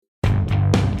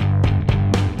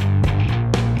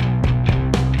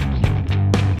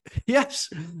Yes,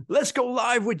 let's go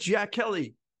live with Jack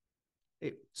Kelly.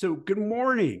 So, good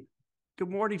morning. Good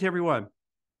morning to everyone.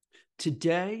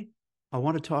 Today, I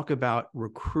want to talk about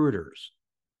recruiters.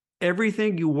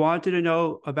 Everything you wanted to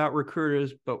know about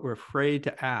recruiters, but were afraid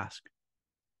to ask.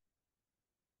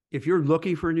 If you're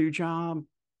looking for a new job,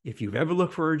 if you've ever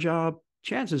looked for a job,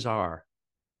 chances are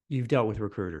you've dealt with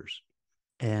recruiters.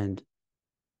 And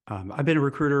I've been a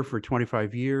recruiter for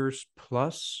 25 years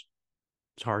plus.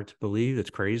 It's hard to believe. It's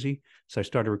crazy. So I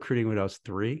started recruiting when I was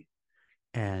 3.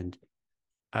 And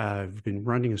I've been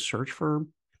running a search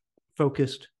firm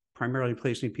focused primarily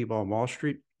placing people on Wall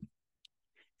Street.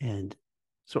 And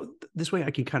so this way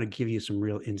I can kind of give you some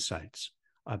real insights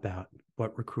about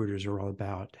what recruiters are all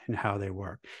about and how they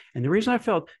work. And the reason I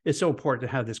felt it's so important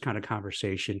to have this kind of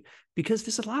conversation, because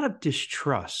there's a lot of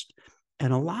distrust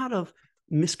and a lot of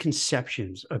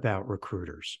misconceptions about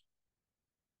recruiters.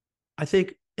 I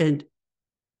think, and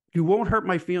you won't hurt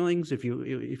my feelings if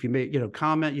you make,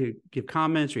 comment, you give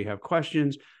comments or you have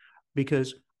questions,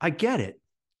 because I get it.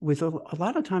 With a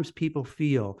lot of times people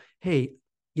feel, hey,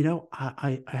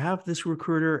 I have this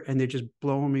recruiter and they're just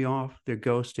blowing me off. They're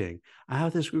ghosting. I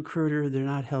have this recruiter. They're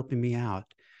not helping me out.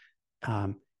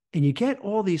 And you get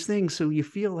all these things. So you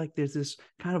feel like there's this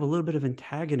kind of a little bit of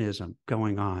antagonism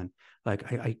going on. Like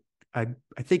I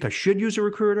think I should use a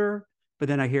recruiter, but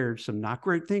then I hear some not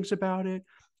great things about it.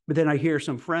 But then I hear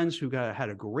some friends who had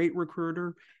a great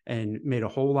recruiter and made a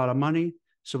whole lot of money.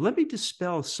 So let me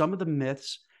dispel some of the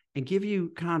myths and give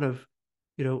you kind of,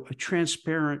 a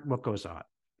transparent what goes on.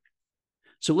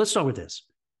 So let's start with this.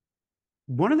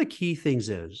 One of the key things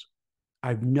is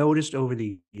I've noticed over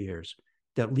the years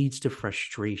that leads to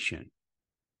frustration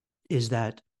is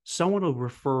that someone will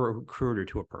refer a recruiter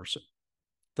to a person.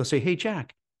 They'll say, hey,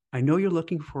 Jack, I know you're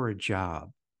looking for a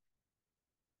job.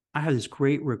 I have this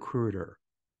great recruiter,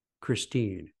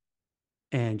 Christine,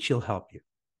 and she'll help you.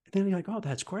 And then you're like, oh,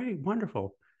 that's great.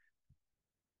 Wonderful.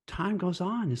 Time goes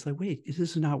on. It's like, wait, this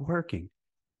is not working.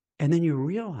 And then you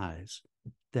realize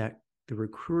that the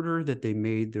recruiter that they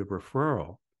made the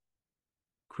referral,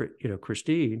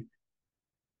 Christine,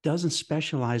 doesn't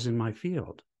specialize in my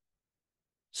field.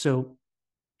 So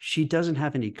she doesn't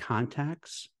have any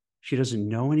contacts. She doesn't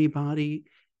know anybody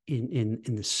in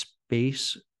the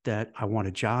space that I want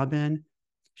a job in.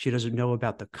 She doesn't know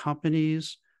about the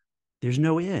companies. There's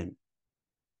no in.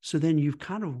 So then you've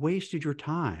kind of wasted your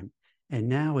time. And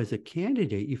now as a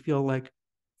candidate, you feel like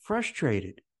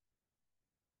frustrated.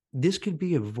 This could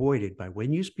be avoided by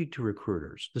when you speak to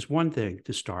recruiters. This one thing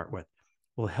to start with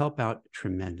will help out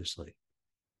tremendously.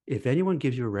 If anyone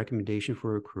gives you a recommendation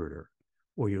for a recruiter,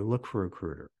 or you look for a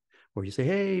recruiter, or you say,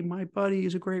 hey, my buddy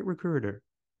is a great recruiter,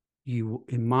 you,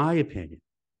 in my opinion,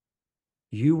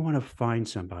 you want to find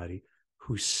somebody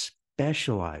who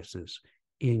specializes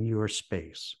in your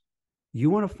space. You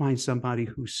want to find somebody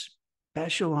who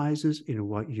specializes in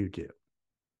what you do.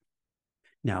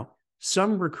 Now,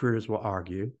 some recruiters will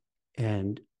argue,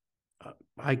 and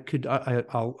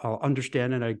I'll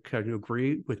understand and I kind of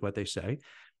agree with what they say.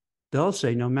 They'll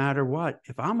say, no matter what,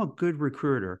 if I'm a good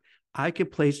recruiter, I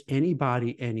could place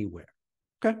anybody anywhere.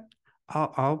 Okay,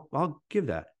 I'll give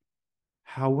that.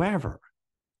 However,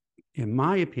 in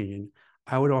my opinion,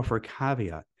 I would offer a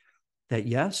caveat that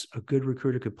yes, a good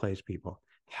recruiter could place people.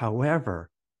 However,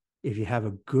 if you have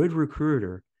a good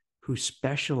recruiter who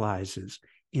specializes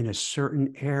in a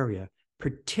certain area,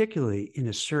 particularly in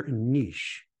a certain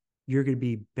niche, you're going to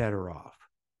be better off.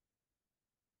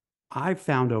 I've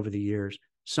found over the years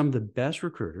some of the best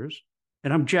recruiters,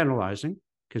 and I'm generalizing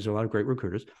because there are a lot of great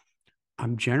recruiters.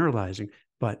 I'm generalizing,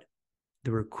 but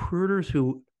the recruiters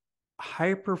who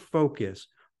hyper focus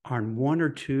on 1 or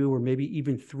 2 or maybe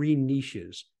even 3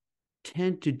 niches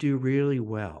tend to do really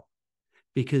well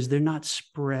because they're not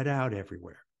spread out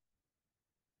everywhere.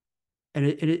 And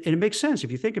it makes sense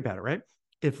if you think about it, right?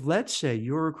 If let's say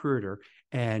you're a recruiter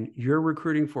and you're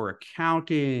recruiting for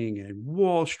accounting and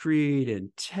Wall Street and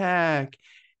tech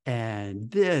and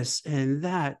this and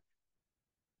that,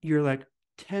 you're like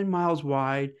 10 miles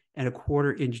wide and a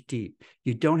 1/4 inch deep.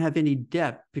 You don't have any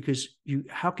depth because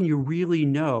how can you really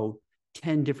know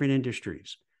 10 different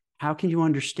industries? How can you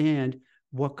understand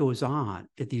what goes on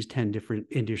at these 10 different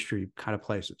industry kind of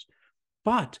places?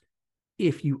 But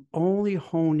if you only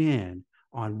hone in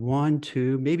on 1,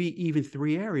 2, maybe even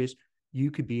 3 areas,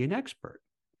 you could be an expert.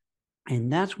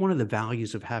 And that's one of the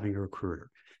values of having a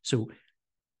recruiter. So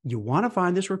you want to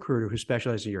find this recruiter who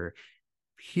specializes in your area.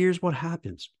 Here's what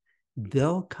happens.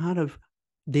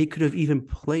 They could have even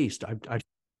placed,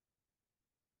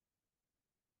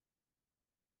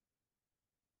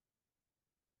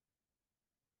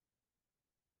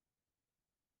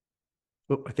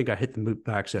 oh, I think I hit the move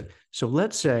back set. So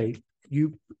let's say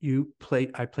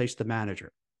I placed the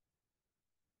manager.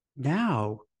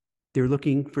 Now they're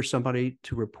looking for somebody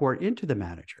to report into the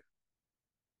manager.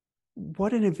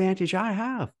 What an advantage I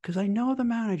have, because I know the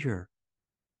manager.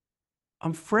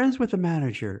 I'm friends with the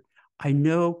manager. I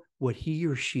know what he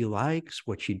or she likes,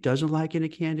 what she doesn't like in a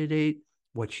candidate,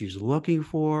 what she's looking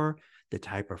for, the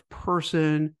type of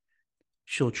person.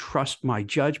 She'll trust my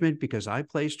judgment because I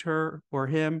placed her or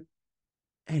him.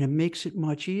 And it makes it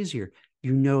much easier.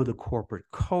 You know the corporate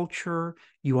culture.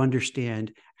 You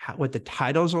understand what the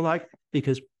titles are like.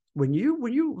 Because when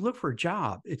you look for a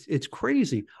job, it's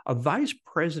crazy. A vice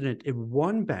president in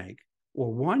one bank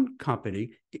or one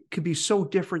company, it could be so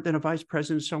different than a vice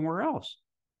president somewhere else.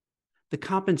 The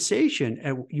compensation,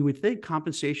 and you would think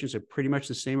compensations are pretty much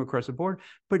the same across the board,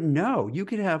 but no, you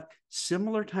could have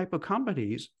similar type of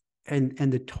companies and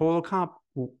the total comp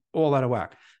all out of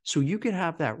whack. So you could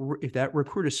have that, if that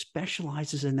recruiter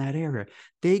specializes in that area,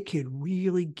 they could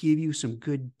really give you some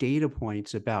good data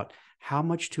points about how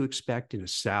much to expect in a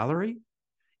salary,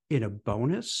 in a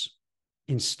bonus,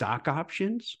 in stock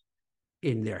options,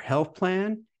 in their health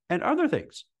plan, and other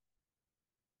things.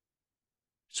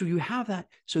 So you have that.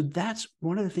 So that's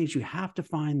one of the things, you have to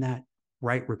find that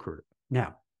right recruiter.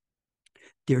 Now,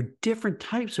 there are different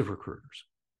types of recruiters.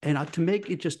 And to make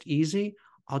it just easy,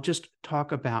 I'll just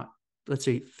talk about, let's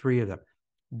say, 3 of them.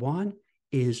 One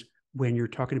is when you're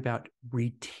talking about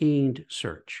retained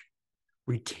search.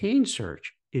 Retained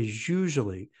search is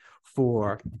usually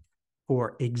for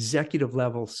executive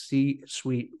level,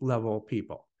 C-suite level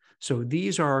people. So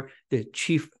these are the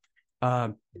chief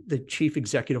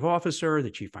executive officer, the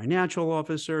chief financial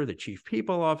officer, the chief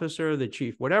people officer, the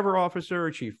chief whatever officer,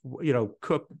 chief,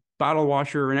 cook, bottle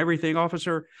washer, and everything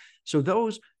officer. So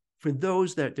for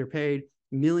those that they're paid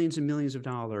millions and millions of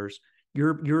dollars,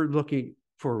 you're looking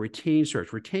for a retained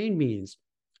search. Retained means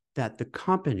that the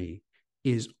company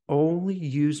is only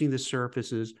using the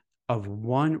services of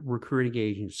one recruiting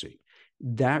agency.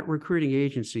 That recruiting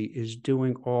agency is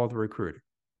doing all the recruiting.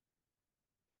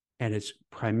 And it's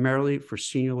primarily for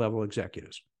senior level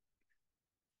executives.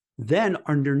 Then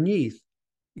underneath,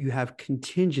 you have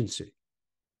contingency.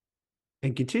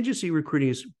 And contingency recruiting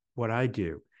is what I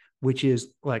do, which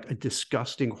is like a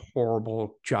disgusting,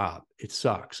 horrible job. It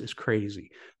sucks. It's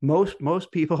crazy. Most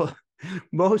people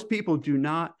do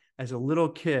not, as a little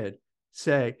kid,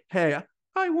 say, hey,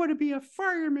 I want to be a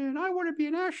fireman. I want to be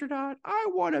an astronaut. I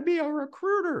want to be a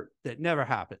recruiter. That never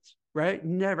happens, right?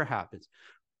 Never happens.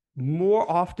 More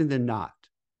often than not,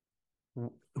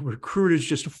 recruiters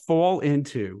just fall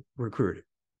into recruiting.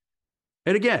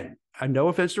 And again, no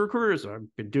offense to recruiters.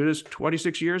 I've been doing this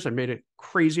 26 years. I made a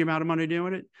crazy amount of money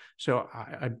doing it. So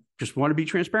I just want to be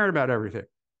transparent about everything.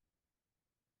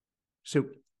 So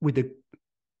with the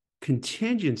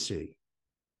contingency,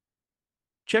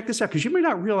 check this out, because you may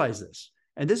not realize this.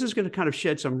 And this is going to kind of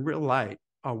shed some real light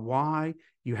on why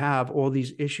you have all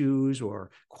these issues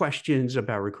or questions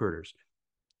about recruiters.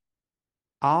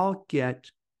 I'll get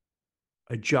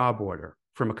a job order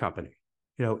from a company,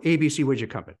 ABC widget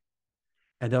company.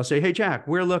 And they'll say, hey, Jack,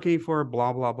 we're looking for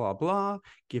blah, blah, blah, blah.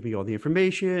 Give me all the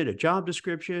information, a job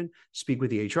description, speak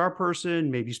with the HR person,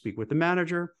 maybe speak with the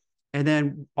manager, and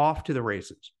then off to the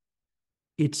races.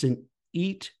 It's an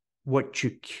eat what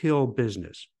you kill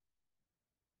business,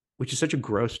 which is such a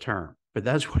gross term, but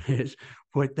that's what it is.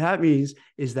 What that means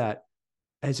is that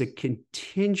as a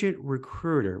contingent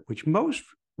recruiter, which most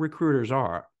recruiters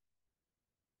are,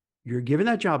 you're given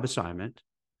that job assignment,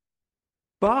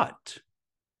 but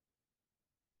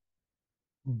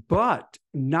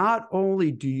not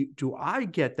only do I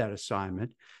get that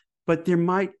assignment, but there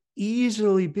might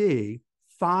easily be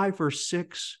 5 or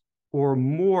 6 or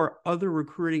more other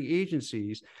recruiting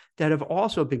agencies that have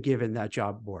also been given that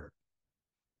job order.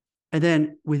 And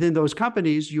then within those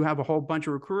companies, you have a whole bunch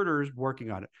of recruiters working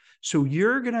on it. So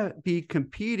you're going to be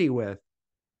competing with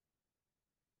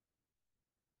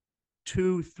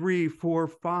 2, 3, 4,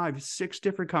 5, 6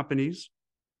 different companies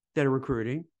that are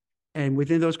recruiting. And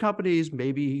within those companies,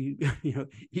 maybe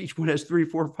each one has 3,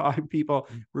 4, 5 people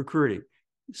recruiting.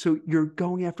 So you're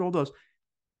going after all those.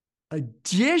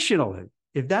 Additionally,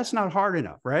 if that's not hard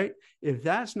enough, right? If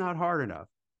that's not hard enough,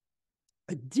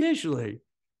 additionally,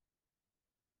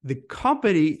 the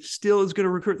company still is going to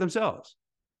recruit themselves.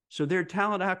 So their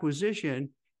talent acquisition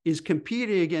is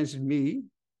competing against me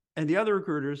and the other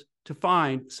recruiters to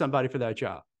find somebody for that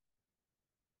job.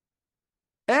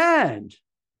 And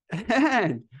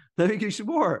let me give you some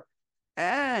more.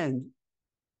 And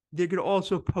they're going to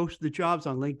also post the jobs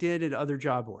on LinkedIn and other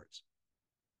job boards.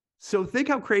 So think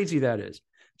how crazy that is.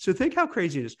 So think how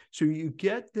crazy it is. So you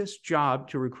get this job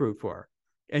to recruit for.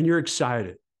 and you're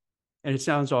excited and it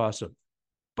sounds awesome,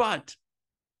 but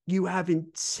you have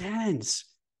intense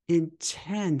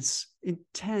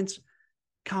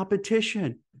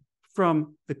competition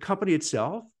from the company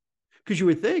itself. Because you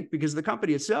would think, because the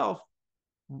company itself,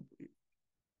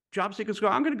 job seekers go,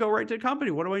 I'm going to go right to the company.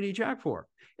 What do I need Jack for?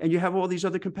 And you have all these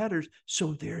other competitors.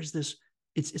 So there's this,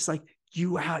 it's like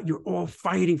you're all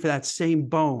fighting for that same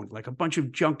bone, like a bunch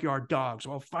of junkyard dogs,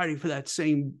 all fighting for that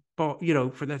same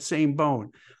bone, for that same bone.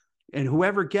 And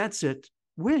whoever gets it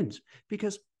wins.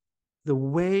 Because the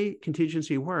way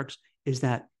contingency works is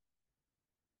that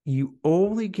you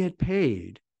only get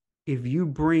paid if you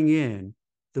bring in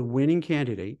the winning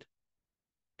candidate,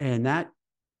 and that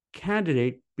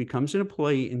candidate becomes an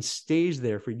employee and stays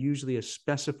there for usually a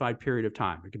specified period of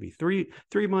time. It could be three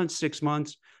months, 6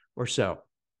 months, or so.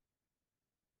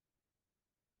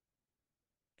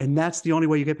 And that's the only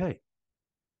way you get paid.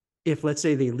 If, let's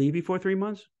say, they leave before 3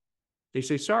 months, they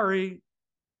say, sorry,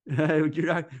 we're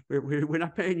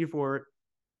not paying you for it.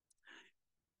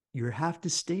 You have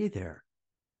to stay there.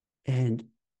 And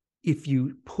if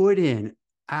you put in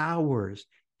hours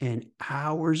and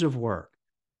hours of work,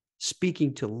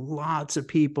 speaking to lots of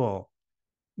people,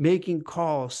 making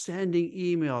calls, sending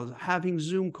emails, having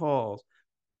Zoom calls,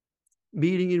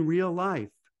 meeting in real life,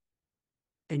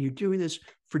 and you're doing this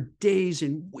for days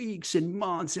and weeks and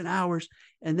months and hours,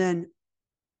 and then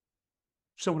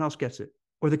someone else gets it,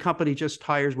 or the company just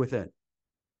hires within.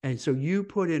 And so you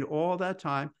put in all that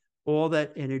time, all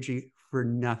that energy for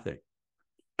nothing.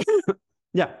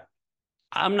 Yeah,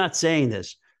 I'm not saying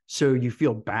this so you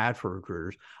feel bad for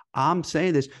recruiters. I'm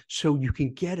saying this so you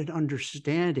can get an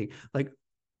understanding, like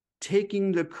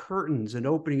taking the curtains and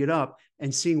opening it up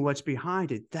and seeing what's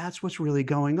behind it. That's what's really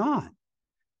going on.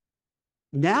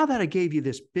 Now that I gave you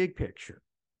this big picture,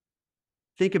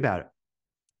 think about it.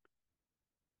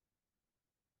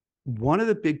 One of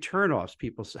the big turnoffs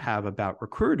people have about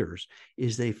recruiters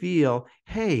is they feel,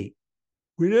 hey,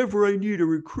 whenever I need a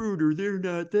recruiter, they're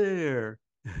not there.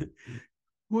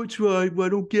 What's right? I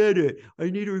don't get it. I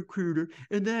need a recruiter.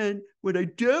 And then when I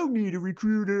don't need a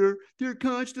recruiter, they're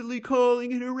constantly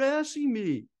calling and harassing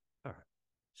me. All right.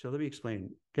 So let me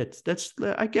explain.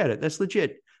 I get it. That's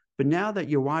legit. But now that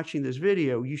you're watching this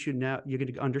video, you're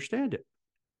going to understand it.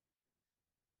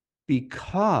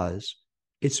 Because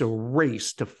it's a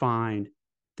race to find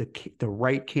the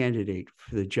right candidate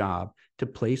for the job to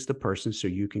place the person so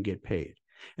you can get paid.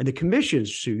 And the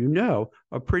commissions, so you know,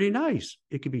 are pretty nice.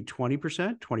 It could be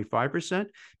 20%, 25%,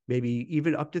 maybe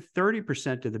even up to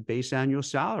 30% of the base annual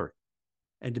salary.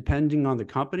 And depending on the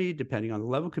company, depending on the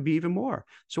level, could be even more.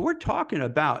 So we're talking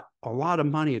about a lot of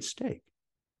money at stake.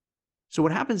 So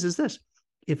what happens is this.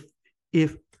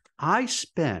 If I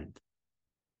spend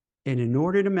an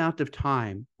inordinate amount of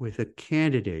time with a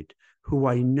candidate who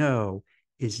I know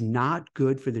is not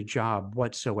good for the job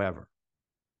whatsoever,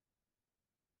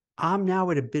 I'm now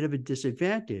at a bit of a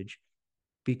disadvantage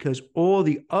because all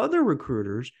the other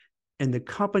recruiters and the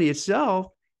company itself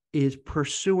is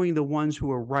pursuing the ones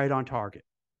who are right on target.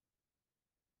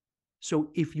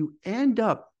 So if you end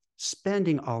up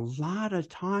spending a lot of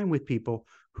time with people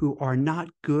who are not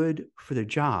good for the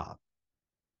job,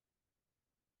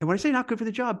 and when I say not good for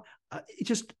the job,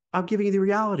 I'm giving you the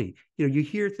reality. You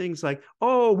hear things like,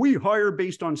 oh, we hire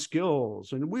based on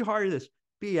skills and we hire this.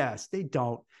 BS. They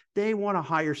don't. They want to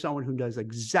hire someone who does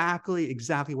exactly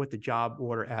what the job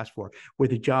order asks for,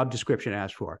 what the job description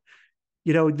asks for.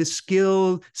 The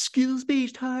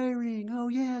skills-based hiring. Oh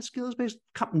yeah, skills-based.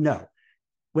 No.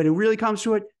 When it really comes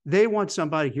to it, they want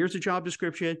somebody, here's a job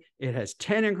description. It has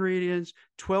 10 ingredients,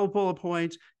 12 bullet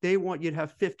points. They want you to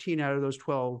have 15 out of those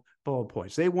 12 bullet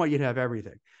points. They want you to have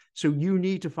everything. So you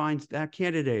need to find that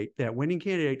candidate, that winning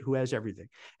candidate who has everything.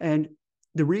 And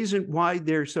the reason why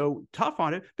they're so tough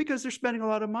on it, because they're spending a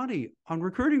lot of money on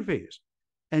recruiting fees.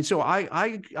 And so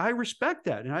I respect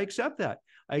that and I accept that.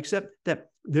 I accept that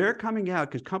they're coming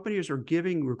out because companies are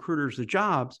giving recruiters the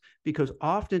jobs because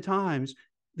oftentimes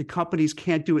the companies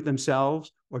can't do it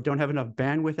themselves or don't have enough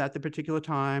bandwidth at the particular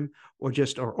time or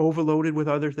just are overloaded with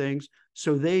other things.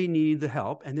 So they need the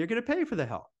help and they're going to pay for the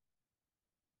help.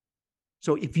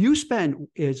 So if you spend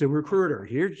as a recruiter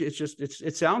here,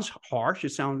 it sounds harsh. It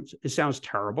sounds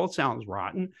terrible. It sounds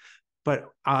rotten, but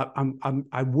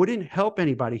I wouldn't help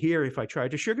anybody here if I tried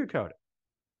to sugarcoat it.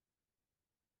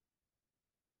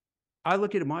 I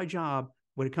look at my job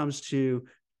when it comes to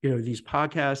these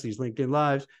podcasts, these LinkedIn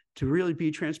Lives, to really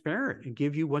be transparent and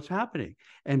give you what's happening.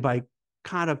 And by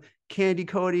kind of candy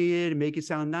coating it and make it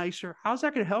sound nicer, how's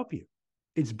that going to help you?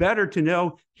 It's better to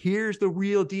know, here's the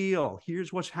real deal.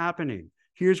 Here's what's happening.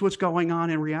 Here's what's going on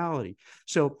in reality.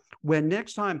 So when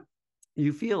next time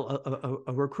you feel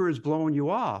a recruiter is blowing you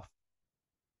off,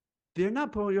 they're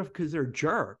not blowing you off because they're a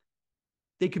jerk.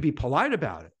 They could be polite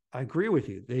about it. I agree with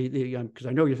you. They because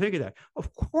I know you're thinking that.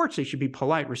 Of course, they should be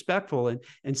polite, respectful,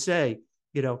 and say,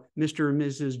 Mr. and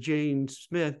Mrs. Jane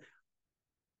Smith,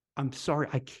 I'm sorry,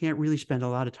 I can't really spend a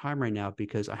lot of time right now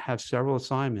because I have several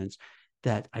assignments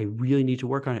that I really need to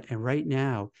work on it. And right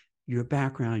now, your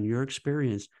background, your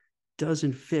experience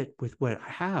doesn't fit with what I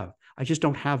have. I just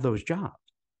don't have those jobs.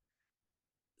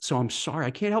 So I'm sorry,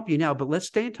 I can't help you now, but let's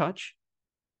stay in touch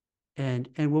and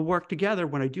we'll work together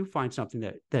when I do find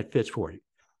something that fits for you.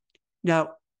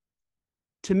 Now,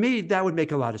 to me, that would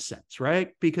make a lot of sense,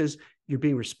 right? Because you're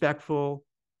being respectful,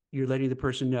 you're letting the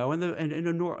person know, and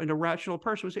a rational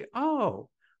person would say, "Oh,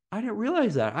 I didn't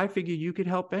realize that. I figured you could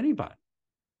help anybody."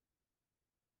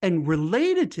 And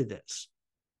related to this,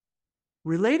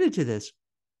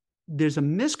 there's a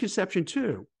misconception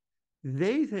too.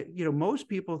 Most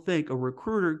people think a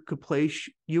recruiter could place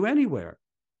you anywhere,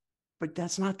 but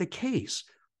that's not the case.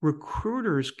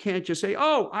 Recruiters can't just say,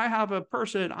 "Oh, I have a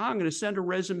person, I'm going to send a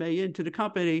resume into the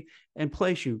company and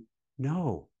place you."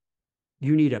 No,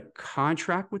 you need a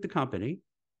contract with the company,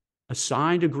 a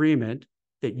signed agreement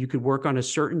that you could work on a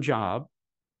certain job,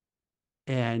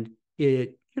 and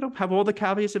it have all the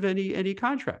caveats of any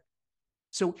contract.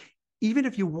 So even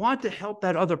if you want to help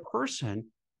that other person,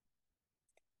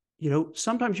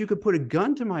 sometimes you could put a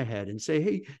gun to my head and say,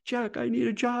 "Hey, Jack, I need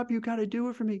a job. You got to do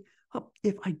it for me."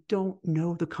 If I don't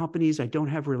know the companies, I don't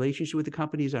have relationships with the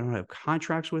companies, I don't have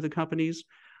contracts with the companies,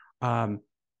 I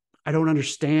don't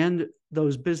understand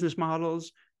those business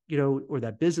models, or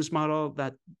that business model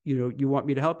that, you want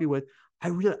me to help you with,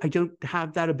 I don't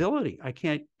have that ability. I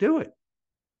can't do it.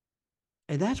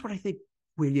 And that's what I think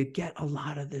where you get a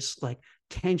lot of this like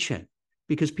tension,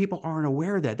 because people aren't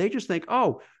aware of that. They just think,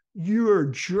 "Oh, you're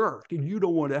a jerk and you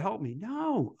don't want to help me."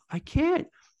 No, I can't.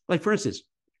 Like, for instance,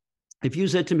 if you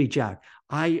said to me, "Jack,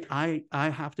 I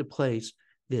have to place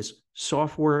this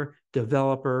software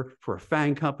developer for a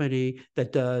FANG company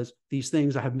that does these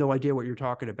things. I have no idea what you're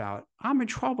talking about." I'm in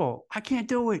trouble. I can't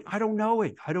do it. I don't know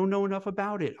it. I don't know enough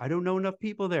about it. I don't know enough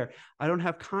people there. I don't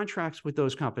have contracts with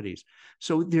those companies.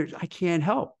 So I can't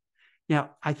help.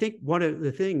 Now, I think one of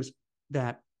the things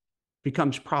that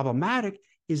becomes problematic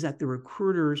is that the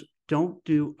recruiters don't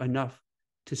do enough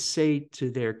to say to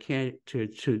their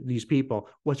to these people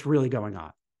what's really going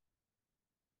on,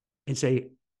 and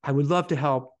say, "I would love to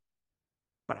help,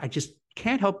 but I just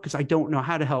can't help because I don't know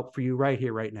how to help for you right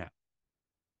here, right now."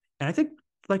 And I think,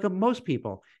 like most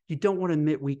people, you don't want to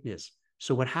admit weakness.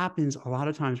 So what happens a lot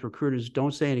of times, recruiters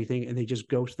don't say anything and they just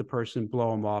ghost the person,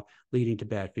 blow them off, leading to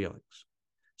bad feelings.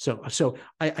 So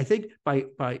I think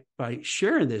by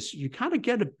sharing this, you kind of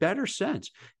get a better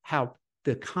sense how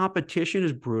the competition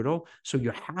is brutal. So you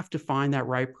have to find that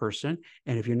right person.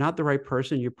 And if you're not the right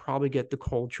person, you probably get the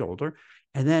cold shoulder.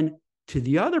 And then to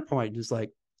the other point is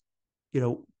like,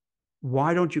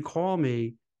 why don't you call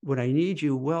me when I need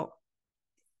you? Well,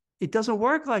 it doesn't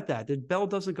work like that. The bell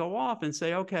doesn't go off and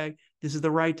say, "Okay, this is the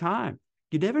right time."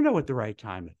 You never know what the right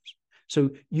time is.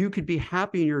 So you could be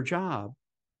happy in your job.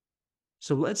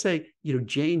 So let's say,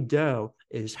 Jane Doe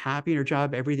is happy in her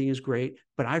job, everything is great,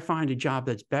 but I find a job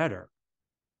that's better,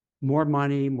 more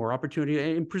money, more opportunity.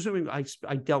 And presuming I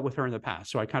dealt with her in the past,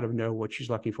 so I kind of know what she's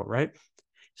looking for, right?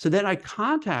 So then I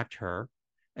contact her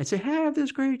and say, "Hey, I have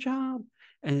this great job."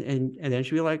 And then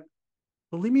she'll be like,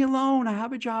 "Well, leave me alone. I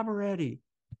have a job already."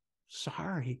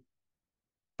 Sorry,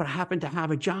 but I happen to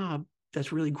have a job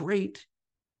that's really great.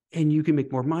 And you can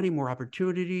make more money, more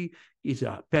opportunity. It's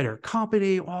a better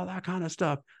company, all that kind of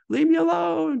stuff. Leave me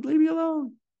alone. Leave me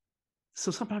alone.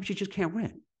 So sometimes you just can't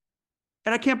win.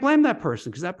 And I can't blame that person,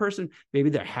 because that person, maybe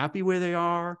they're happy where they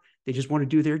are. They just want to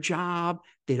do their job.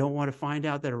 They don't want to find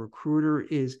out that a recruiter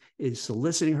is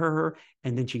soliciting her,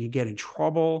 and then she can get in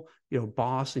trouble.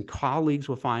 Boss and colleagues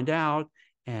will find out,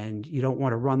 and you don't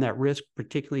want to run that risk,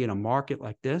 particularly in a market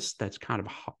like this that's kind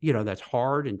of, that's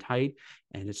hard and tight,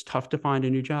 and it's tough to find a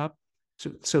new job.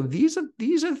 So these are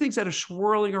the things that are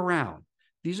swirling around.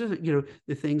 These are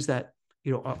the things that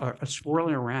are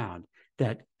swirling around,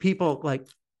 that people like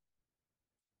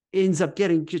ends up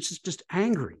getting just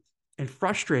angry and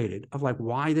frustrated of like,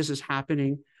 why this is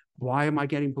happening? Why am I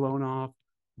getting blown off?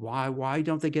 Why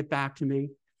don't they get back to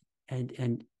me?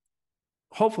 And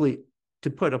hopefully, to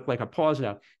put up like a pause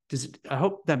now, I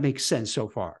hope that makes sense so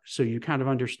far. So you kind of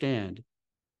understand,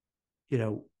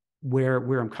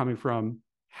 where I'm coming from,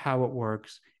 how it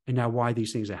works, and now why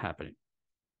these things are happening.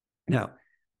 Now,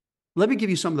 let me give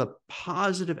you some of the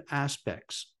positive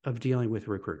aspects of dealing with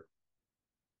a recruiter.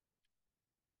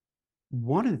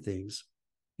 One of the things,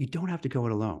 you don't have to go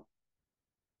it alone.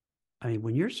 I mean,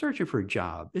 when you're searching for a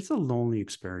job, it's a lonely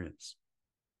experience.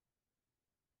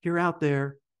 You're out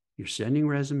there, you're sending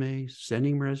resumes.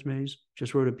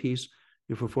 Just wrote a piece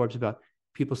for Forbes about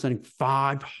people sending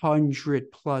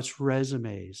 500 plus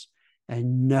resumes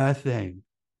and nothing.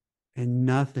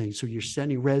 So you're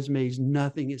sending resumes,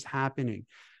 nothing is happening.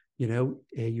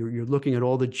 You're looking at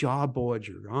all the job boards,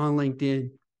 you're on LinkedIn,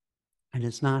 and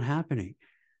it's not happening.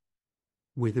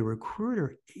 With a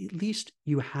recruiter, at least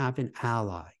you have an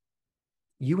ally.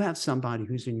 You have somebody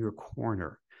who's in your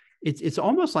corner. It's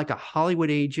almost like a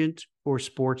Hollywood agent or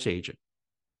sports agent.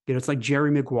 It's like Jerry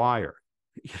Maguire,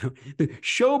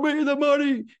 show me the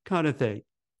money kind of thing.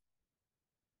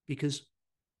 Because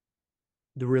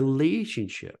the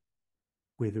relationship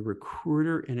with a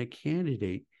recruiter and a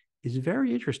candidate is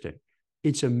very interesting.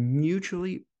 It's a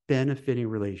mutually benefiting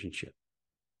relationship.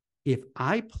 If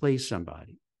I place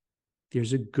somebody,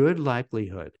 there's a good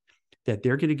likelihood that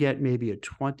they're going to get maybe a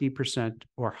 20%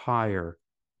 or higher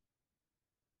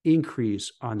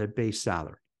increase on their base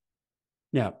salary.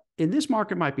 Now, in this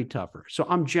market might be tougher. So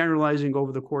I'm generalizing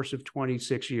over the course of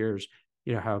 26 years,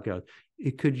 how it goes.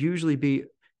 It could usually be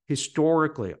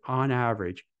historically on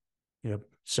average,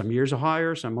 some years are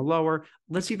higher, some are lower.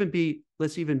 Let's even be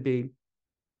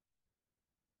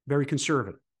very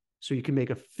conservative. So you can make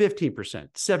a 15%,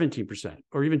 17%,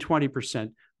 or even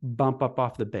 20% bump up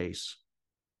off the base.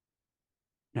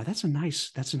 Now that's a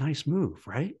nice move,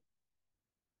 right?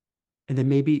 And then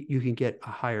maybe you can get a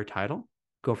higher title,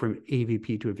 go from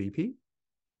AVP to a VP,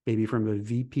 maybe from a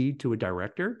VP to a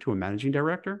director, to a managing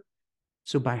director.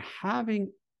 So by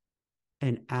having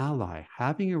an ally,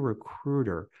 having a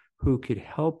recruiter who could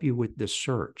help you with the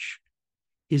search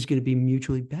is going to be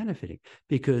mutually benefiting,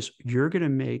 because you're going to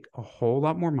make a whole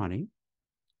lot more money.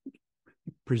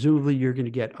 Presumably, you're going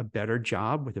to get a better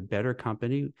job with a better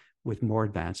company with more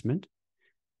advancement,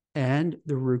 and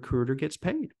the recruiter gets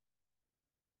paid.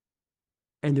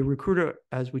 And the recruiter,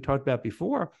 as we talked about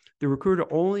before, the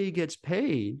recruiter only gets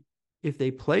paid if they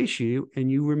place you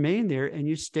and you remain there and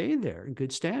you stay there in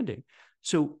good standing.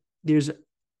 So there's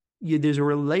a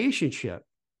relationship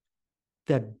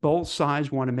that both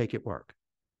sides want to make it work.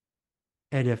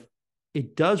 And if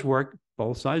it does work,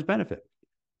 both sides benefit.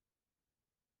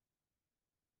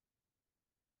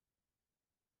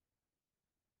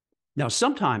 Now,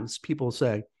 sometimes people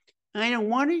say, I don't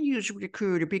want to use a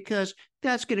recruiter because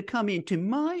that's going to come into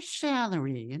my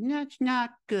salary, and that's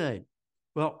not good.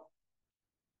 Well,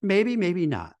 maybe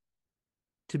not.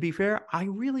 To be fair, I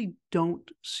really don't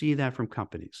see that from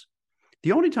companies.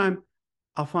 The only time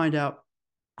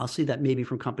I'll see that maybe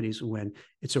from companies when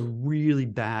it's a really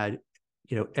bad,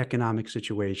 economic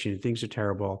situation, things are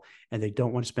terrible, and they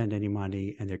don't want to spend any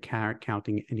money, and they're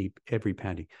counting every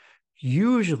penny.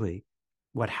 Usually,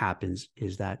 what happens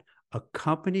is that a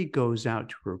company goes out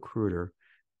to a recruiter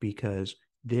because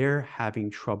they're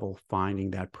having trouble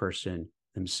finding that person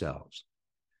themselves.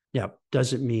 Now,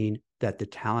 does it mean that the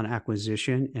talent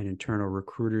acquisition and internal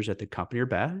recruiters at the company are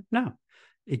bad? No.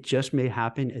 It just may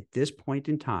happen at this point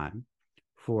in time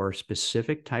for a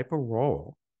specific type of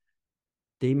role.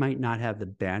 They might not have the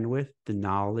bandwidth, the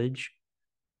knowledge,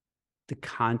 the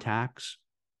contacts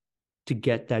to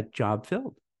get that job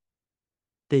filled.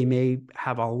 They may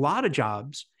have a lot of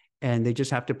jobs, and they just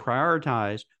have to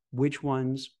prioritize which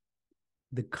ones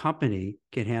the company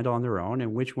can handle on their own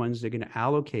and which ones they're going to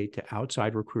allocate to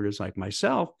outside recruiters like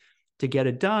myself to get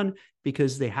it done,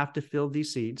 because they have to fill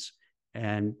these seats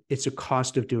and it's a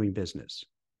cost of doing business.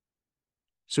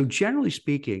 So generally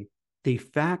speaking, they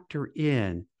factor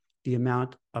in the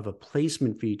amount of a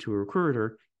placement fee to a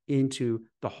recruiter into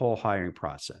the whole hiring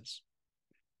process.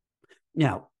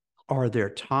 Now, are there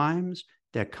times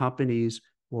that companies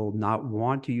will not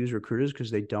want to use recruiters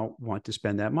because they don't want to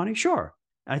spend that money? Sure.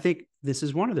 I think this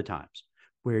is one of the times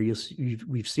where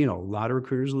we've seen a lot of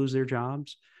recruiters lose their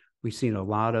jobs. We've seen a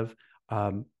lot of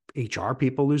HR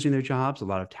people losing their jobs, a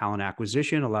lot of talent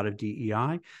acquisition, a lot of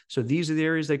DEI. So these are the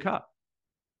areas they cut.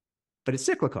 But it's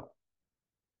cyclical.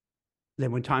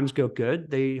 Then when times go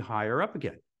good, they hire up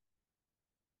again.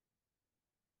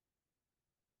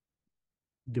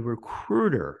 The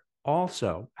recruiter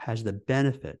also has the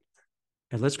benefit.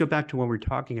 And let's go back to when we're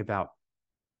talking about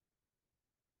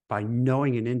by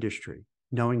knowing an industry,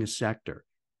 knowing a sector.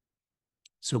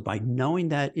 So by knowing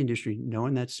that industry,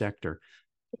 knowing that sector,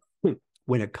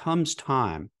 when it comes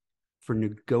time for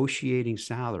negotiating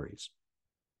salaries,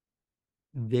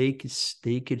 they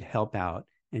could help out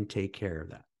and take care of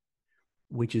that,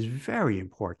 which is very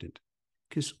important.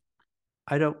 Because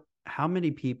how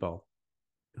many people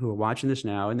who are watching this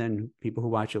now, and then people who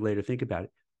watch it later, think about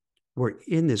it, we're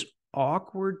in this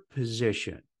awkward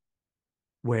position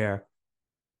where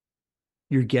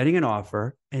You're getting an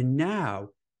offer, and now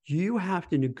you have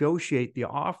to negotiate the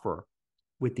offer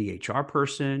with the HR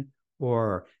person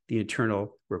or the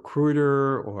internal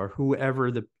recruiter or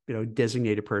whoever the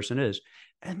designated person is.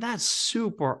 And that's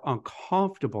super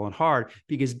uncomfortable and hard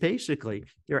because basically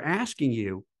they're asking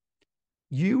you,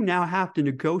 you now have to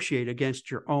negotiate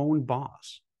against your own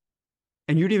boss.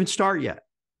 And you didn't even start yet.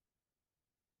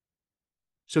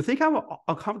 So think how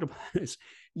uncomfortable it is.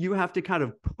 You have to kind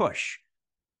of push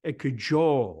and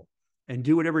cajole and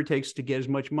do whatever it takes to get as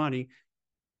much money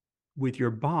with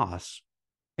your boss,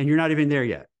 and you're not even there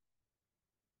yet.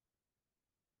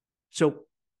 So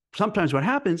sometimes what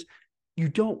happens, you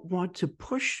don't want to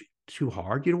push too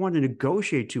hard. You don't want to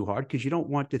negotiate too hard because you don't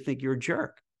want to think you're a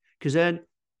jerk. Because then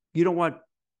you don't want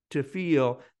to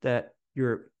feel that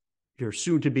your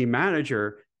soon-to-be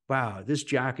manager, wow, this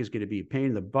Jack is going to be a pain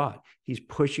in the butt. He's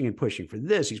pushing and pushing for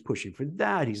this. He's pushing for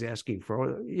that. He's asking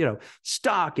for,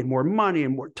 stock and more money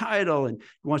and more title, and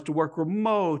he wants to work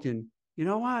remote. And you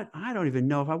know what? I don't even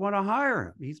know if I want to hire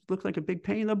him. He looks like a big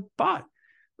pain in the butt.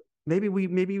 Maybe we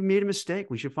made a mistake.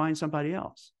 We should find somebody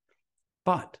else.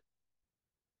 But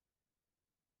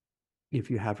if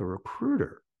you have a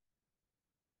recruiter,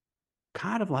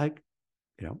 kind of like,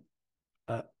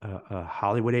 a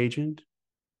Hollywood agent,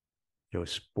 a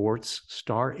sports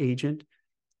star agent,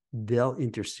 they'll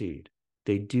intercede.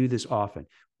 They do this often.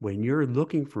 When you're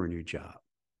looking for a new job,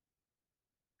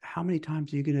 how many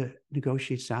times are you going to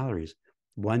negotiate salaries?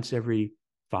 Once every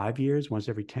 5 years, once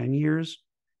every 10 years?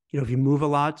 If you move a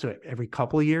lot, so every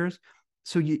couple of years.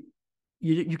 So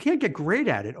you can't get great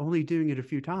at it only doing it a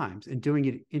few times and doing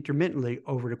it intermittently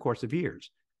over the course of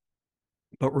years.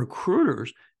 But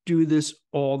recruiters do this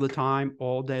all the time,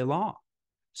 all day long.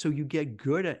 So you get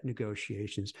good at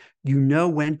negotiations. You know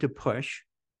when to push.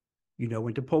 You know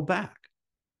when to pull back.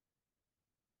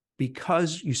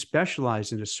 Because you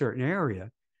specialize in a certain area,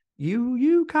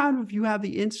 you have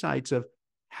the insights of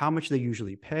how much they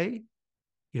usually pay.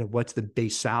 What's the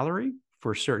base salary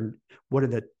for certain, what are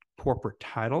the corporate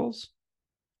titles?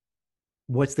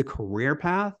 What's the career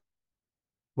path?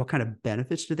 What kind of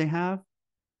benefits do they have?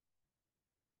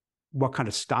 What kind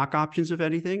of stock options, if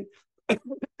anything?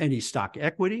 Any stock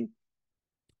equity?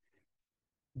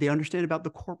 They understand about the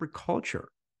corporate culture,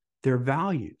 their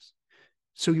values.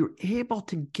 So you're able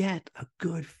to get a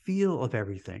good feel of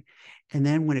everything. And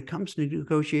then when it comes to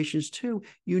negotiations too,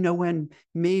 when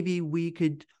maybe we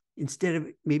could,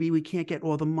 maybe we can't get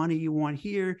all the money you want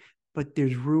here, but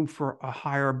there's room for a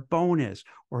higher bonus,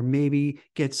 or maybe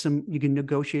you can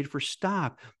negotiate for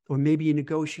stock, or maybe you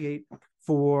negotiate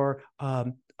for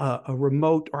a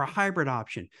remote or a hybrid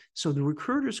option. So the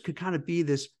recruiters could kind of be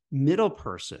this middle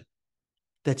person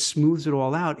that smooths it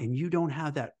all out, and you don't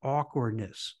have that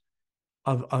awkwardness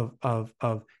of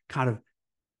kind of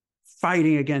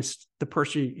fighting against the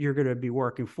person you're going to be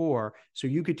working for. So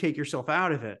you could take yourself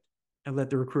out of it and let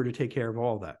the recruiter take care of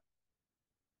all that.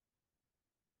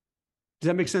 Does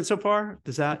that make sense so far?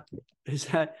 Is that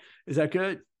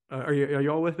good? Are you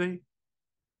all with me?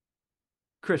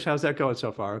 Chris, how's that going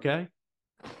so far? Okay.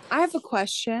 I have a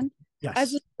question. Yes.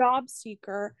 As a job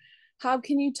seeker, how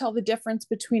can you tell the difference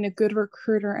between a good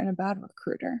recruiter and a bad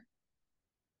recruiter?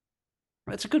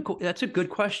 That's a good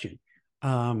question.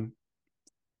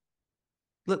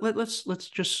 Let's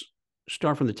just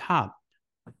start from the top.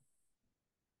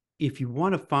 If you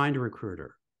want to find a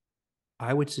recruiter,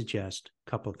 I would suggest a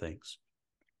couple of things.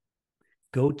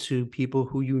 Go to people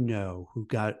who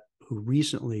who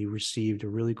recently received a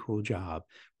really cool job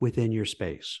within your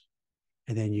space.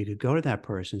 And then you could go to that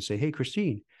person and say, hey,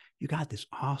 Christine, you got this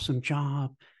awesome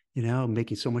job,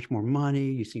 making so much more money.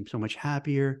 You seem so much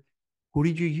happier. Who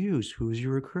did you use? Who's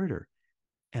your recruiter?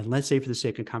 And let's say, for the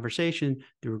sake of conversation,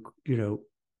 the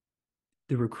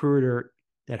recruiter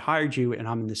that hired you, and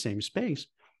I'm in the same space,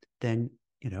 then,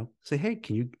 say, hey,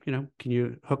 can you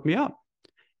hook me up?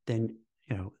 Then,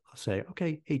 I'll say,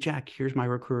 okay, hey, Jack, here's my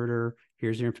recruiter.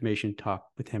 Here's your information. Talk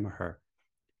with him or her.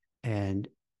 And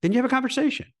then you have a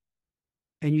conversation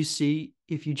and you see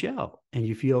if you gel and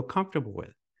you feel comfortable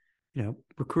with.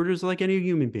 Recruiters are like any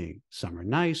human being. Some are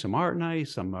nice, some aren't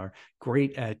nice, some are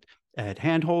great at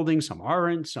hand holding, some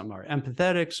aren't, some are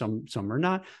empathetic, some are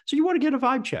not. So you want to get a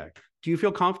vibe check. Do you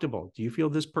feel comfortable? Do you feel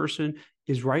this person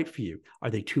is right for you? Are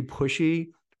they too pushy?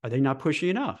 Are they not pushy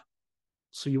enough?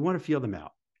 So you want to feel them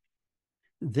out.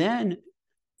 Then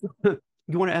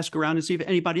you want to ask around and see if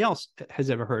anybody else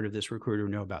has ever heard of this recruiter or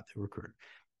know about the recruiter.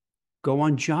 Go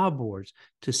on job boards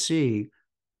to see,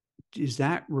 is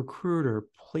that recruiter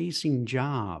placing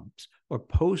jobs or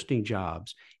posting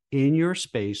jobs in your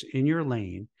space, in your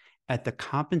lane, at the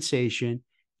compensation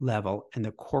level and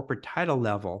the corporate title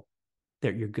level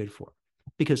that you're good for?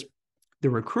 because the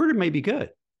recruiter may be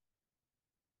good,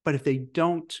 but if they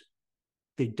don't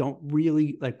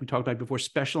really, like we talked about before,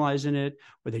 specialize in it,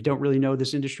 or they don't really know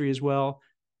this industry as well,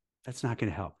 that's not going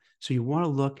to help. So you want to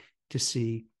look to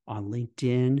see on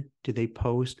LinkedIn, do they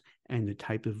post, and the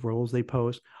type of roles they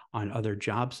post, on other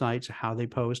job sites, how they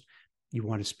post. You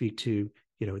want to speak to,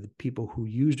 the people who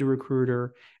used a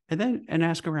recruiter, and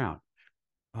ask around.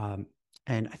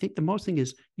 And I think the most thing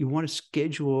is you want to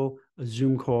schedule a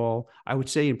Zoom call. I would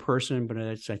say in person, but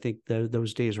I think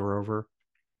those days are over.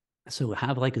 So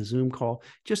have like a Zoom call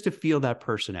just to feel that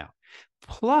person out.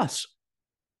 Plus,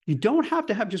 you don't have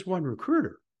to have just one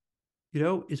recruiter.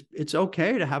 It's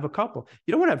okay to have a couple.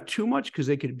 You don't want to have too much because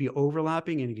they could be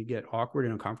overlapping and it could get awkward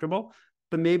and uncomfortable.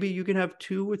 But maybe you can have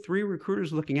 2 or 3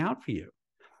 recruiters looking out for you.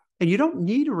 And you don't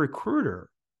need a recruiter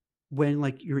when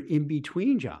like you're in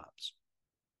between jobs.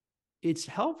 It's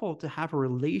helpful to have a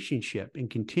relationship and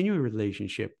continue a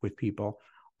relationship with people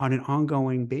on an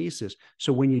ongoing basis.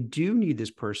 So when you do need this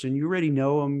person, you already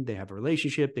know them, they have a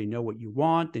relationship, they know what you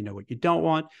want, they know what you don't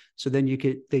want. So then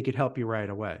they could help you right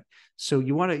away. So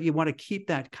you want to keep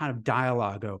that kind of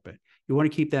dialogue open. You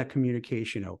want to keep that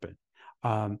communication open.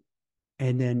 And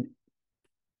then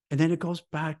it goes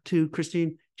back to,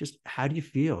 Christine, just how do you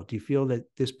feel? Do you feel that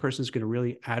this person's going to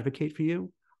really advocate for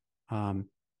you?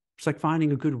 It's like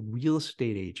finding a good real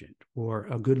estate agent or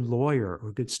a good lawyer or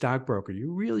a good stockbroker.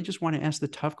 You really just want to ask the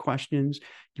tough questions.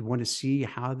 You want to see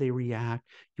how they react.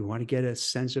 You want to get a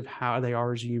sense of how they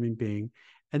are as a human being.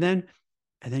 And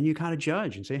then you kind of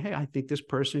judge and say, hey, I think this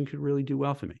person could really do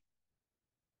well for me.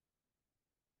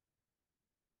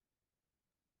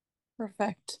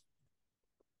 Perfect.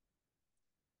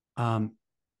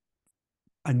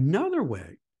 Another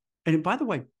way, and by the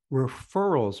way,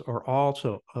 referrals are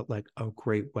also like a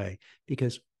great way,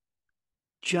 because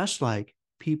just like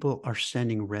people are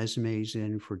sending resumes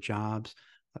in for jobs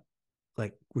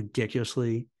like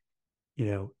ridiculously,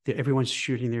 everyone's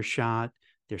shooting their shot.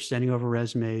 They're sending over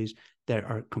resumes that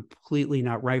are completely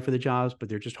not right for the jobs, but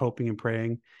they're just hoping and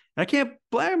praying. And I can't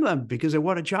blame them because they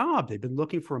want a job. They've been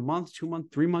looking for a month, 2 months,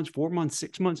 3 months, 4 months,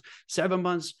 6 months, 7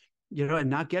 months, and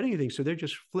not getting anything. So they're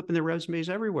just flipping their resumes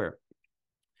everywhere.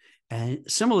 And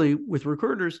similarly with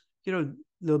recruiters,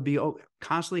 they'll be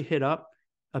constantly hit up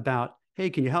about, hey,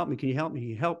 can you help me? Can you help me? Can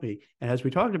you help me? And as we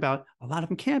talked about, a lot of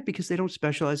them can't because they don't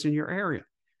specialize in your area.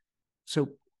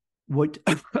 So what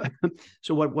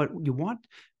you want,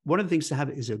 one of the things to have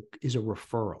is a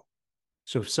referral.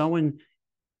 So if someone,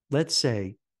 let's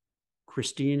say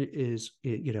Christine is,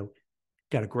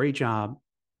 got a great job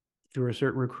through a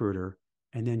certain recruiter,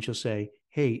 and then she'll say,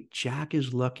 hey, Jack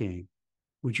is looking.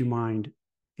 Would you mind,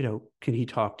 can he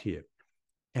talk to you?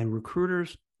 And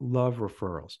recruiters love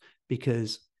referrals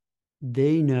because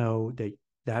they know that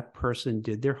that person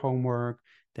did their homework,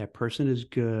 that person is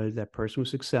good, that person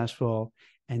was successful.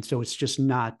 And so it's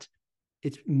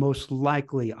most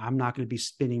likely I'm not going to be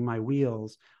spinning my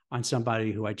wheels on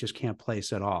somebody who I just can't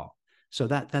place at all. So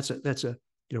that's a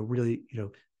really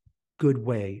good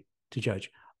way to judge.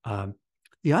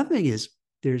 The other thing is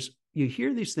you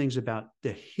hear these things about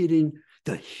the hidden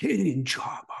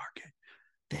job market,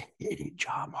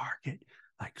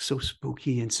 like so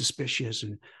spooky and suspicious,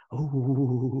 and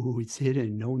it's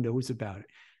hidden, no one knows about it.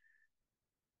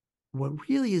 What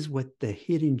really is what the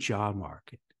hidden job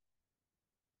market?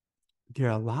 There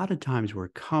are a lot of times where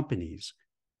companies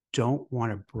don't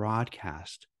want to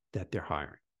broadcast that they're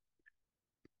hiring.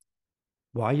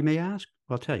 Why, you may ask?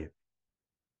 Well, I'll tell you.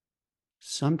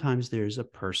 Sometimes there's a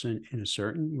person in a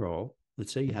certain role.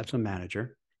 Let's say you have some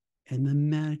manager, and the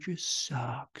manager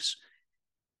sucks.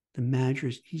 The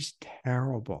manager, he's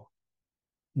terrible.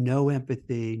 No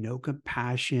empathy, no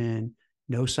compassion,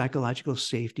 no psychological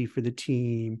safety for the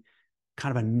team,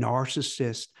 kind of a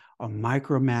narcissist, a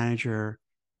micromanager,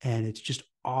 and it's just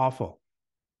awful.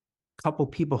 A couple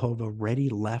people who have already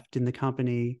left in the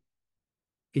company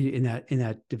in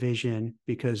that division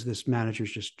because this manager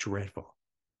is just dreadful.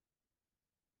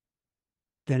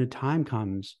 Then a time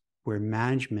comes where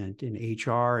management and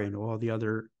HR and all the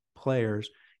other players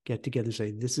get together and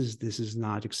say, this is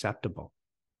not acceptable.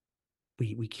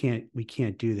 We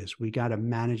can't do this. We got to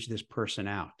manage this person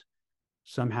out.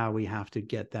 Somehow we have to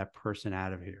get that person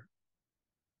out of here.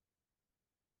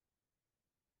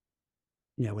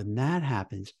 When that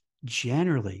happens,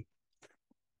 generally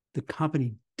the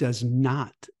company does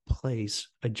not place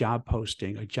a job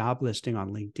posting, a job listing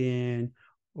on LinkedIn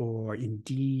or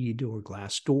Indeed or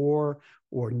Glassdoor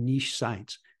or niche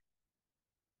sites.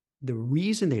 The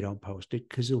reason they don't post it,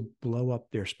 because it'll blow up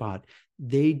their spot.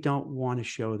 They don't want to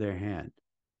show their hand.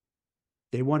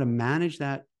 They want to manage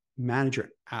that manager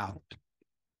out.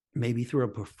 maybe through a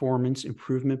performance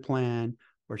improvement plan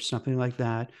or something like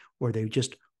that, or they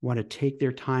just want to take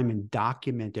their time and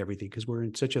document everything, because we're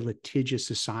in such a litigious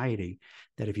society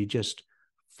that if you just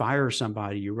fire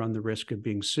somebody, you run the risk of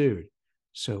being sued.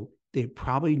 So they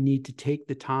probably need to take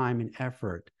the time and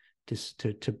effort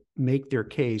to make their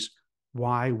case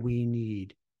why we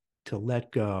need to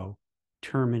let go,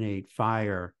 terminate,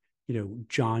 fire,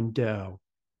 John Doe,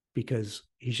 because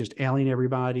he's just alienating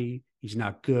everybody. He's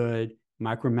not good,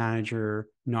 micromanager,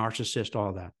 narcissist,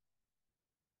 all that.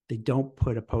 They don't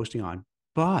put a posting on,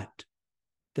 but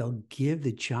they'll give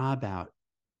the job out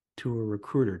to a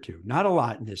recruiter too. Not a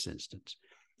lot in this instance.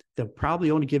 They'll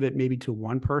probably only give it maybe to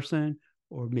one person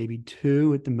or maybe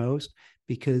two at the most,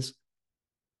 because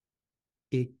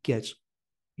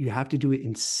you have to do it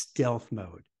in stealth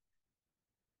mode.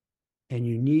 And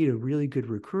you need a really good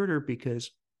recruiter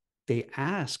because they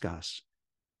ask us,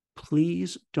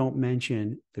 please don't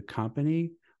mention the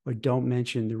company or don't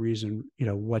mention the reason,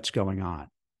 what's going on.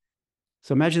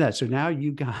 So imagine that. So now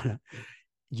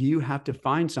you have to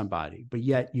find somebody, but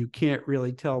yet you can't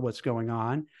really tell what's going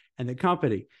on and the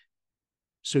company.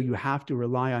 So you have to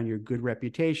rely on your good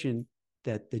reputation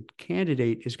that the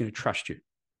candidate is going to trust you.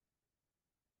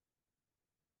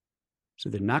 So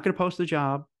they're not going to post the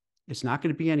job. It's not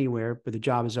going to be anywhere, but the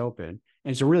job is open.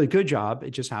 And it's a really good job.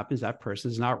 It just happens that person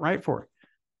is not right for it.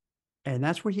 And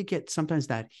that's where you get sometimes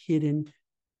that hidden,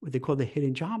 what they call the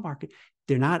hidden job market.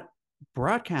 They're not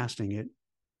broadcasting it,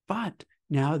 but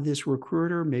now this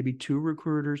recruiter, maybe two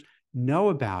recruiters, know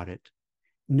about it.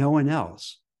 No one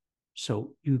else.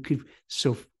 So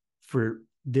for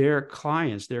their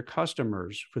clients, their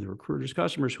customers, for the recruiter's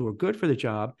customers who are good for the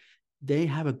job, they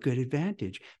have a good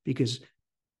advantage because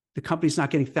the company's not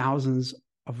getting thousands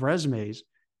of resumes.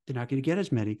 They're not going to get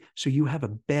as many. So you have a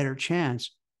better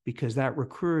chance because that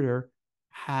recruiter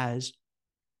has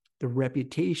the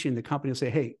reputation. The company will say,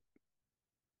 hey,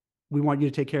 we want you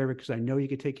to take care of it because I know you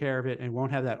can take care of it, and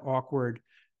won't have that awkward,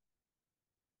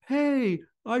 hey,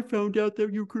 I found out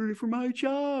that you recruited for my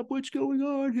job. What's going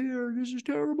on here? This is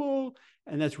terrible.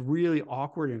 And that's really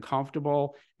awkward and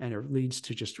uncomfortable, and it leads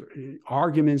to just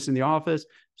arguments in the office.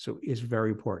 So it's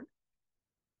very important.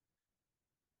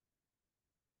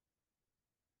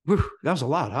 Whew, that was a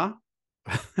lot, huh?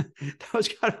 That was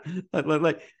kind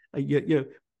of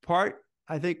part,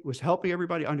 I think, was helping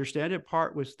everybody understand it.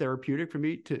 Part was therapeutic for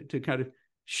me to kind of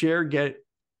share, get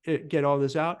all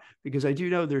this out, because I do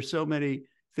know there's so many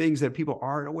things that people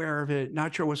aren't aware of it,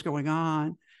 not sure what's going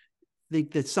on,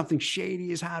 think that something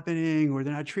shady is happening or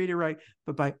they're not treated right.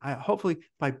 But hopefully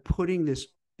by putting this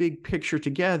big picture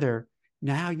together,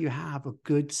 now you have a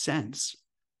good sense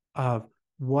of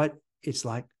what it's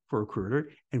like for a recruiter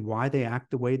and why they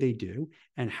act the way they do,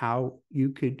 and how you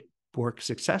could work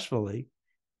successfully,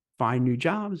 find new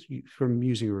jobs from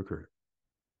using a recruiter.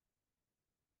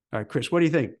 All right, Chris, what do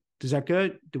you think? Is that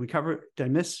good? Did I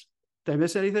miss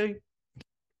anything?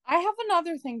 I have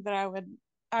another thing that I would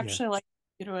actually like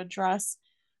you to address.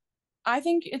 I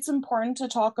think it's important to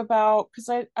talk about, because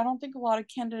I don't think a lot of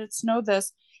candidates know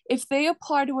this. If they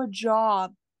apply to a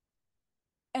job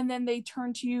and then they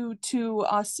turn to you to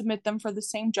submit them for the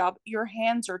same job, your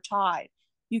hands are tied.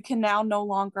 You can now no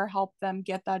longer help them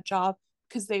get that job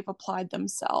because they've applied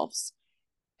themselves.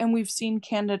 And we've seen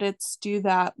candidates do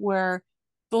that where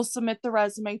they'll submit the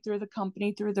resume through the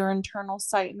company, through their internal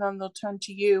site, and then they'll turn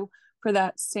to you for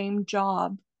that same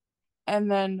job. And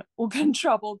then we'll get in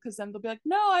trouble because then they'll be like,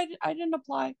 no, I didn't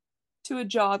apply to a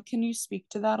job. Can you speak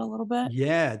to that a little bit?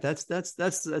 Yeah, that's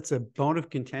a bone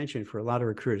of contention for a lot of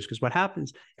recruiters, because what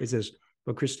happens is this,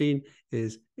 what Christine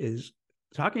is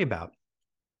talking about,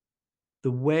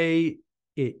 the way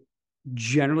it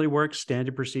generally works,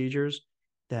 standard procedures,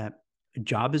 that a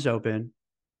job is open,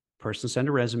 person send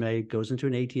a resume, goes into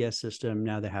an ATS system,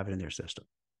 now they have it in their system.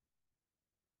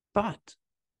 But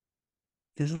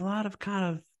there's a lot of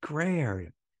kind of gray area.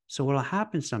 So what'll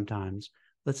happen sometimes,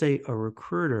 let's say a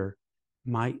recruiter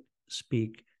might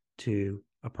speak to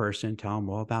a person, tell them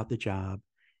all about the job,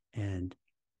 and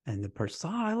the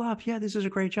person, this is a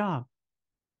great job.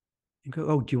 And go,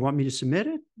 oh, do you want me to submit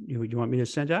it? Do you want me to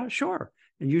send it out? Sure.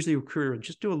 And usually a recruiter will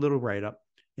just do a little write-up,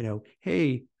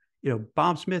 hey,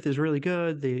 Bob Smith is really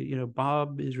good.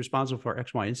 Bob is responsible for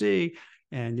X, Y, and Z.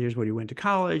 And here's what he went to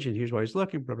college, and here's why he's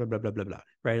looking, blah, blah, blah, blah, blah, blah.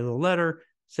 Write a little letter,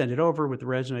 send it over with the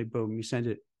resume, boom, you send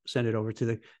it over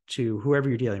to whoever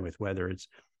you're dealing with, whether it's,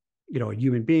 a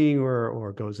human being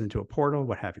or goes into a portal,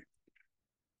 what have you.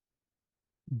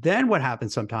 Then what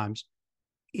happens sometimes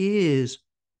is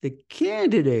the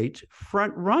candidate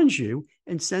front runs you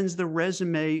and sends the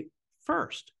resume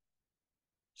first.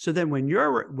 So then when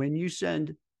you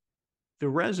send the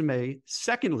resume.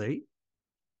 Secondly,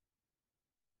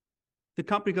 the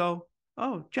company go,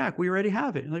 oh, Jack, we already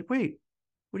have it. Like, wait,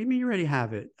 what do you mean you already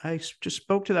have it? I just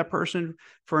spoke to that person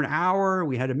for an hour.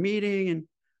 We had a meeting and,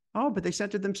 oh, but they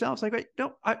sent it themselves. Like, wait,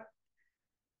 no,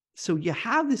 so you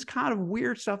have this kind of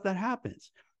weird stuff that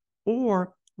happens.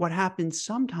 Or what happens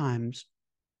sometimes,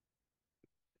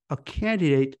 a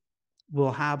candidate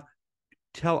will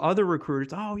tell other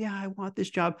recruiters, oh, yeah, I want this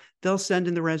job. They'll send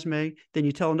in the resume. Then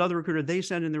you tell another recruiter, they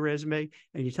send in the resume.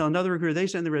 And you tell another recruiter, they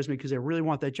send the resume because they really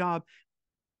want that job,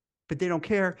 but they don't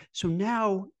care. So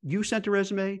now you sent a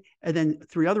resume, and then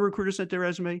 3 other recruiters sent their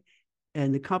resume.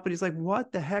 And the company's like,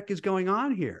 what the heck is going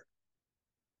on here?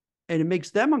 And it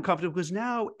makes them uncomfortable because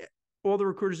now all the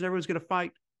recruiters and everyone's going to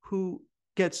fight who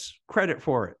gets credit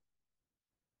for it.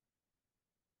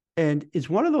 And it's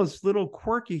one of those little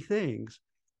quirky things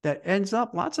that ends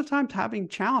up lots of times having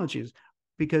challenges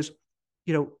because,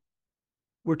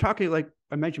 we're talking, like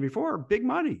I mentioned before, big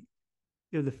money.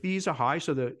 The fees are high.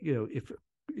 So if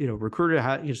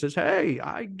recruiter says, hey,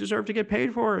 I deserve to get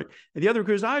paid for it. And the other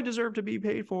recruiter says, I deserve to be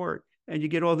paid for it. And you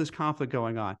get all this conflict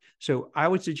going on. So I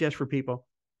would suggest for people,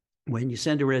 when you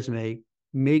send a resume,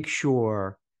 make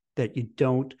sure that you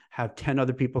don't have 10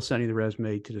 other people sending the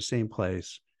resume to the same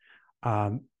place.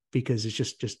 Because it's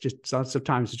just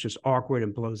sometimes it's just awkward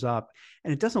and blows up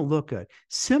and it doesn't look good.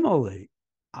 Similarly,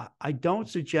 I don't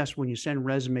suggest when you send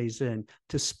resumes in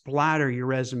to splatter your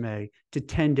resume to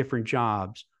 10 different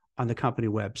jobs on the company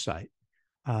website.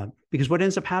 Because what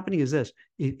ends up happening is this: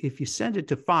 if you send it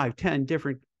to 5, 10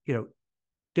 different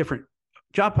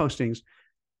job postings,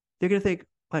 they're going to think,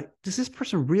 like, does this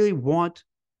person really want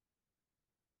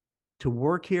to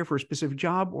work here for a specific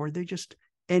job, or are they just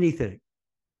anything?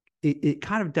 It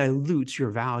kind of dilutes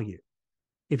your value.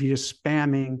 If you're just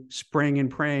spamming, spraying and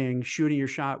praying, shooting your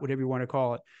shot, whatever you want to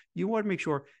call it, you want to make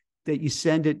sure that you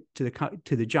send it to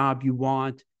the job you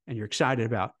want and you're excited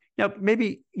about. Now,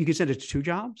 maybe you can send it to 2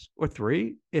 jobs or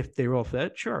 3 if they all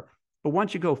fit, sure. But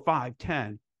once you go 5,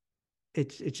 10,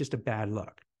 it's just a bad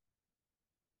look.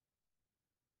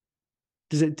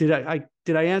 Did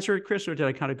I answer it, Chris, or did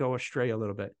I kind of go astray a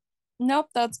little bit? Nope,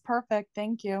 that's perfect.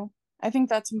 Thank you. I think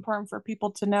that's important for people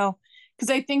to know,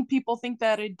 because I think people think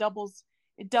that it doubles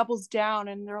down,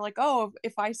 and they're like, oh,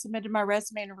 if I submitted my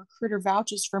resume and a recruiter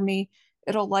vouches for me,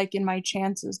 it'll liken my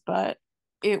chances, but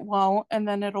it won't, and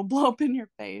then it'll blow up in your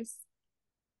face.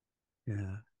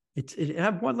 Yeah. I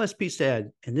have one last piece to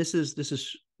add, and this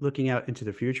is looking out into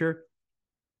the future.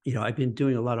 I've been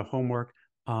doing a lot of homework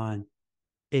on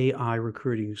AI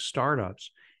recruiting startups,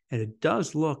 and it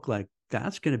does look like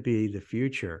that's going to be the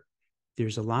future.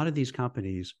 There's a lot of these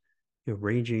companies,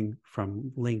 ranging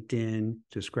from LinkedIn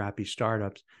to scrappy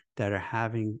startups, that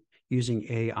are using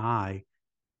AI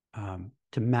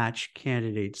to match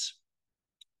candidates,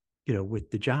 with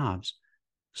the jobs.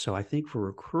 So I think for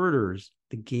recruiters,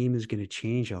 the game is going to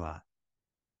change a lot.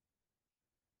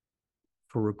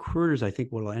 For recruiters, I think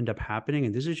what will end up happening,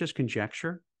 and this is just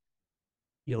conjecture,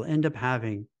 you'll end up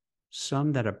having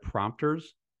some that are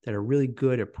prompters that are really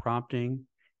good at prompting.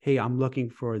 Hey, I'm looking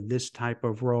for this type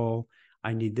of role.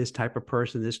 I need this type of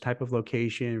person, this type of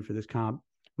location for this comp.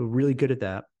 We're really good at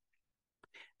that.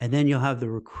 And then you'll have the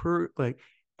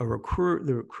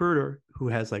recruiter who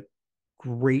has like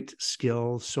great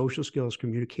skills, social skills,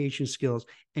 communication skills,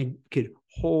 and could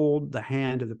hold the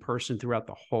hand of the person throughout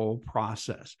the whole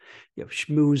process. You have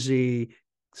schmoozy,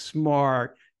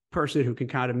 smart person who can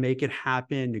kind of make it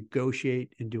happen,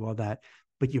 negotiate, and do all that.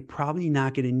 But you're probably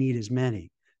not going to need as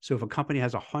many. So if a company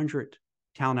has 100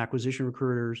 talent acquisition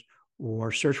recruiters,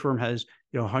 or search firm has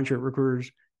 100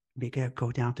 recruiters, make it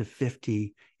go down to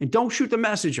 50. And don't shoot the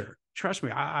messenger. Trust me,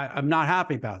 I'm not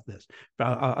happy about this.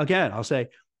 But again, I'll say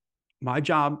my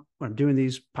job when I'm doing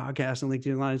these podcasts and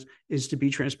LinkedIn Lives is to be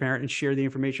transparent and share the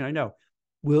information I know.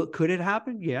 Could it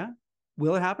happen? Yeah.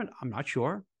 Will it happen? I'm not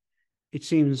sure. It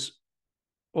seems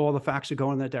all the facts are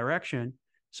going in that direction.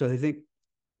 So I think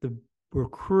the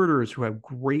recruiters who have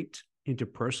great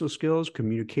interpersonal skills,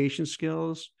 communication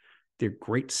skills, they're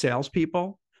great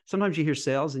salespeople. Sometimes you hear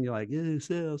sales and you're like,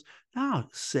 sales. No,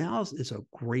 sales is a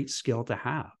great skill to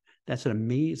have. That's an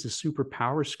amazing, it's a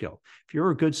superpower skill. If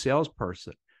you're a good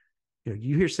salesperson,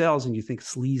 you hear sales and you think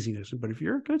sleaziness, but if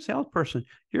you're a good salesperson,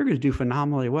 you're going to do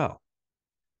phenomenally well.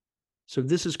 So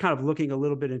this is kind of looking a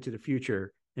little bit into the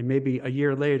future, and maybe a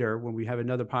year later when we have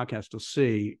another podcast, we'll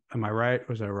see, am I right or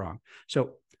was I wrong?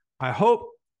 So I hope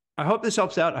this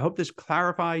helps out. I hope this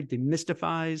clarifies,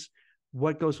 demystifies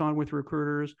what goes on with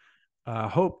recruiters.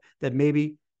 Hope that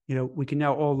maybe, we can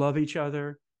now all love each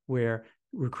other, where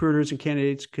recruiters and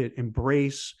candidates could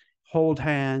embrace, hold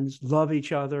hands, love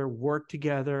each other, work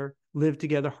together, live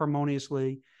together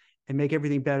harmoniously and make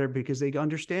everything better because they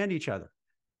understand each other.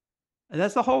 And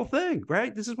that's the whole thing,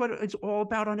 right? This is what it's all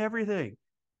about on everything.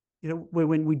 You know,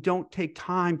 when we don't take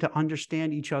time to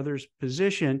understand each other's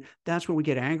position, that's when we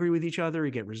get angry with each other,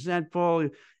 you get resentful,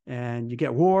 and you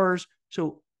get wars.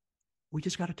 So we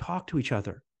just got to talk to each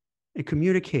other and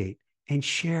communicate and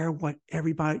share what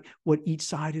each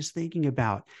side is thinking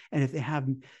about. And if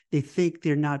they think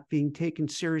they're not being taken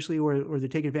seriously or they're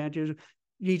taking advantage of,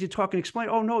 you need to talk and explain,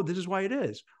 oh no, this is why it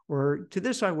is. Or to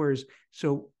this side, whereas,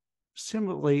 so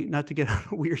similarly, not to get on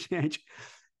a weird tangent,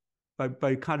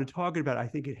 by kind of talking about it, I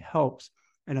think it helps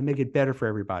and it'll make it better for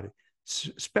everybody,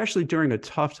 especially during a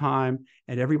tough time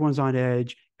and everyone's on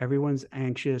edge, everyone's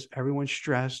anxious, everyone's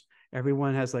stressed,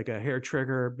 everyone has like a hair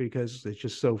trigger because it's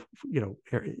just so,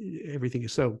 everything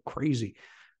is so crazy.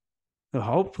 So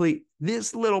hopefully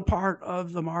this little part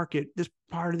of the market, this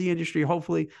part of the industry,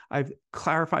 hopefully I've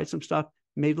clarified some stuff,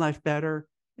 made life better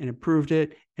and improved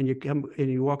it. And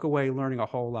you walk away learning a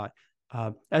whole lot.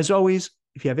 As always,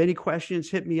 if you have any questions,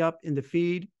 hit me up in the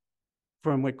feed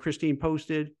from what Christine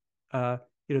posted, the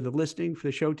listing for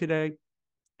the show today.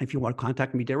 If you want to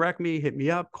contact me, direct me, hit me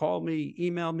up, call me,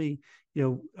 email me,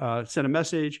 send a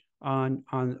message on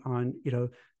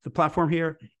the platform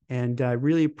here. And I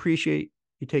really appreciate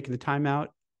you taking the time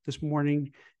out this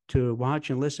morning to watch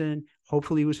and listen.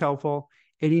 Hopefully it was helpful.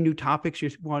 Any new topics you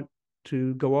want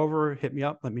to go over, hit me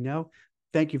up, let me know.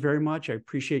 Thank you very much. I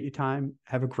appreciate your time.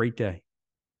 Have a great day.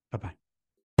 Bye-bye.